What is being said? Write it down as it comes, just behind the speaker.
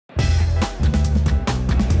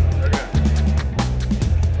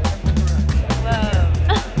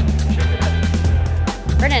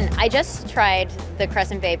I just tried the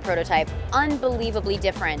Crescent prototype. Unbelievably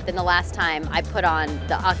different than the last time I put on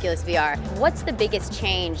the Oculus VR. What's the biggest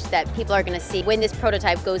change that people are going to see when this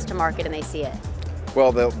prototype goes to market and they see it?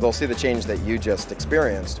 Well, they'll see the change that you just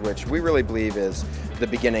experienced, which we really believe is the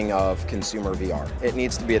beginning of consumer VR. It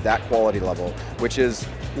needs to be at that quality level, which is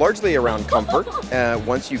largely around comfort.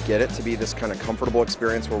 Once you get it to be this kind of comfortable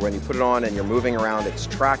experience where when you put it on and you're moving around, it's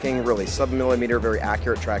tracking really sub-millimeter, very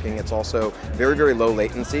accurate tracking. It's also very, very low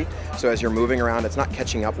latency. So as you're moving around, it's not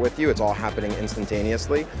catching up with you. It's all happening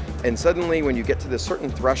instantaneously. And suddenly when you get to this certain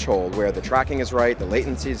threshold where the tracking is right, the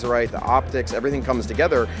latency is right, the optics, everything comes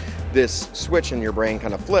together, this switch in your brain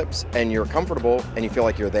kind of flips and you're comfortable and you feel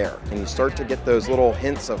like you're there. And you start to get those little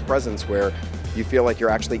hints of presence where you feel like you're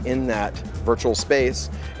actually in that virtual space.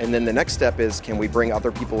 And then the next step is, can we bring other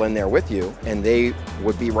people in there with you? And they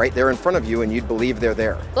would be right there in front of you and you'd believe they're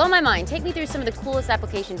there. Blow my mind. Take me through some of the coolest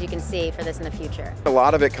applications you can see for this in the future. A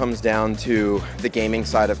lot of it comes down to the gaming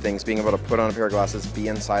side of things, being able to put on a pair of glasses, be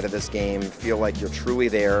inside of this game, feel like you're truly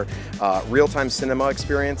there, real-time cinema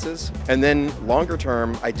experiences. And then longer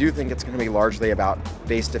term, I do think it's going to be largely about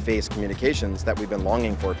face-to-face communications that we've been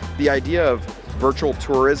longing for. The idea of virtual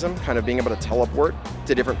tourism, kind of being able to teleport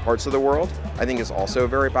to different parts of the world, I think is also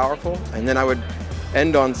very powerful. And then I would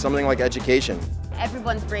end on something like education.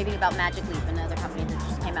 Everyone's raving about Magic Leap, another company that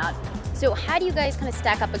just came out. So how do you guys kind of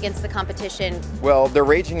stack up against the competition? Well, they're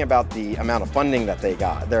raging about the amount of funding that they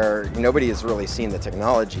got. Nobody has really seen the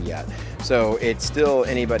technology yet. So it's still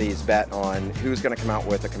anybody's bet on who's going to come out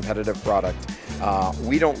with a competitive product.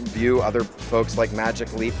 We don't view other folks like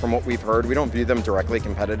Magic Leap, from what we've heard, we don't view them directly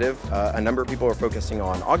competitive. A number of people are focusing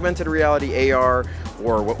on augmented reality, AR,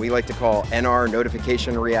 or what we like to call NR,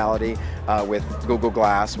 notification reality, with Google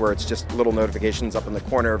Glass, where it's just little notifications up in the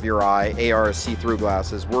corner of your eye. AR is see-through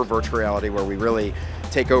glasses. We're virtual reality, where we really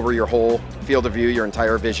take over your whole field of view, your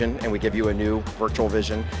entire vision, and we give you a new virtual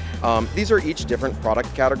vision. These are each different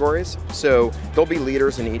product categories, so they'll be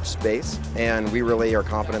leaders in each space, and we really are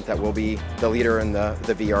confident that we'll be the leader in the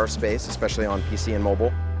VR space, especially on PC and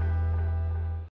mobile.